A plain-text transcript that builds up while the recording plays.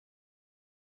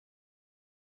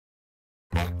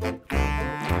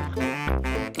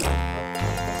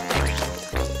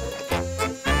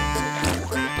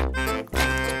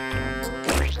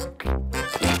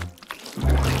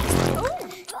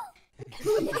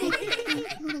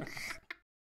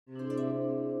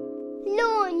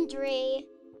Laundry.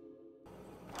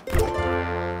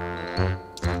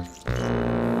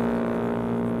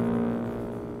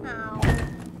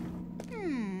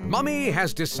 Mummy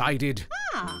has decided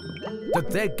that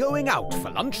they're going out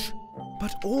for lunch,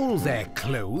 but all their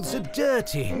clothes are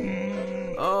dirty.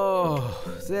 Oh,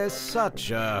 they're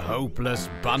such a hopeless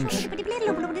bunch.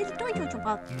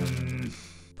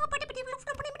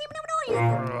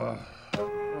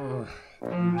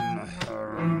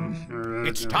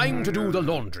 It's time to do the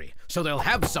laundry, so they'll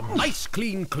have some nice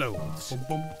clean clothes.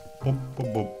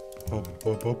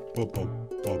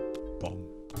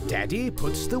 Daddy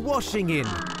puts the washing in.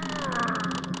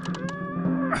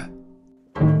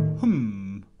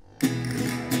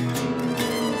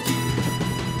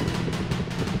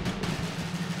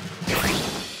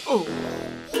 Oh.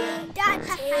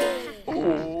 Daddy.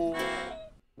 Oh.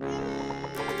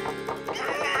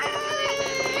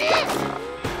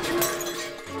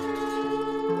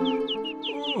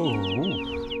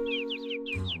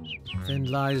 Then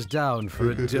lies down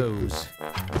for a doze.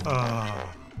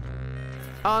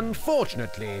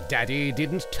 Unfortunately, Daddy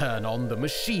didn't turn on the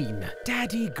machine.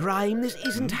 Daddy Grime, this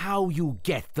isn't how you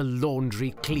get the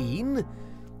laundry clean.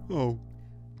 Oh.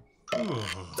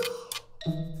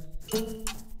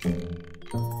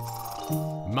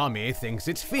 Mummy thinks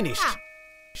it's finished.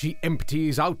 She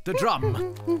empties out the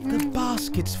drum. The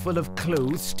basket's full of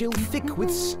clothes, still thick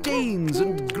with stains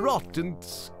and grot and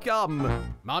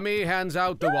scum. Mummy hands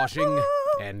out the washing,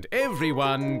 and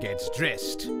everyone gets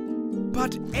dressed.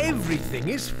 But everything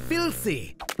is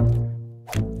filthy.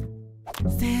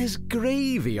 There's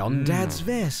gravy on Dad's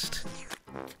vest.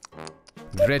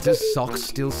 Greta's socks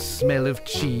still smell of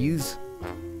cheese,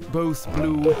 both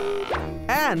blue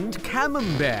and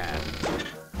camembert.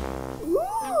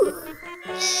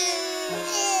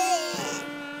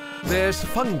 There's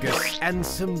fungus and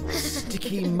some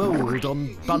sticky mold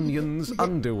on Bunyan's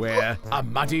underwear, a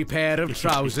muddy pair of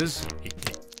trousers,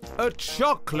 a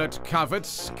chocolate-covered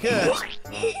skirt,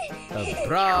 a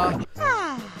bra,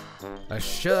 a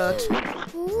shirt,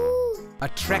 a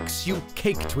tracksuit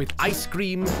caked with ice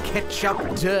cream, ketchup,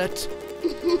 dirt.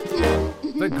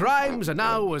 The Grimes are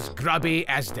now as grubby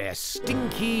as their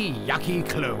stinky, yucky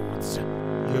clothes.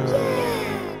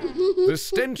 The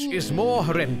stench is more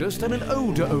horrendous than an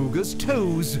odor ogre's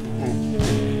toes.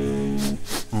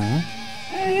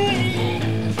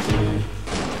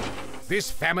 This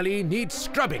family needs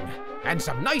scrubbing and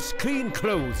some nice clean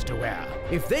clothes to wear.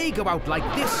 If they go out like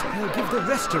this, they'll give the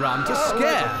restaurant a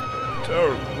scare.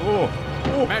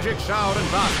 Magic shower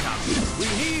and bathtub. We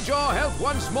need your help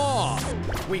once more.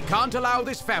 We can't allow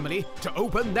this family to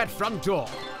open that front door.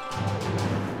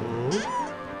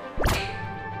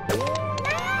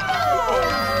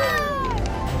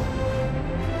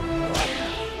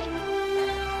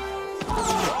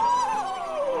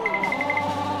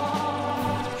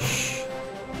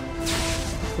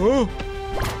 Oh.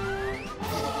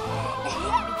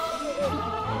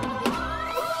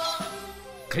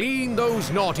 Clean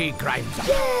those naughty Grimes up.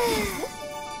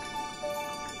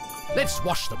 Let's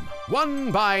wash them,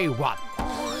 one by one.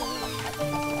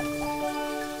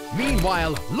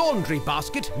 Meanwhile, Laundry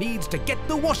Basket needs to get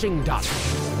the washing done.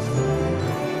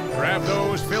 Grab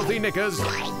those filthy knickers,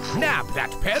 nab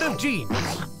that pair of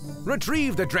jeans,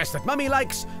 retrieve the dress that Mummy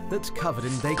likes that's covered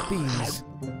in baked beans.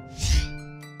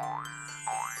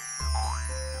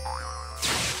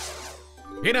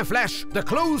 In a flash, the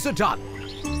clothes are done.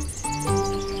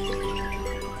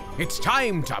 It's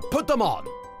time to put them on,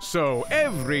 so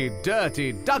every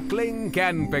dirty duckling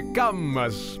can become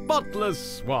a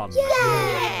spotless one.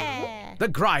 Yeah! The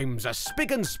Grimes are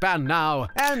spick and span now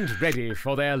and ready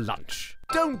for their lunch.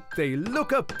 Don't they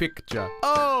look a picture?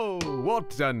 Oh,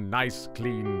 what a nice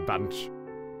clean bunch.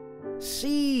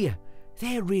 See?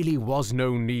 There really was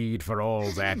no need for all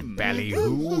that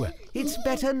ballyhoo. It's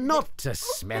better not to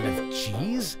smell of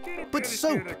cheese, but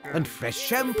soap and fresh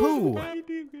shampoo.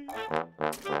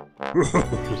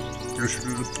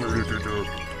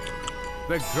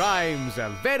 The Grimes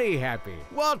are very happy.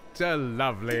 What a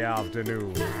lovely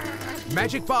afternoon.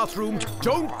 Magic bathroom,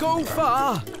 don't go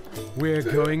far. We're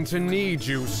going to need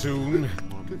you soon.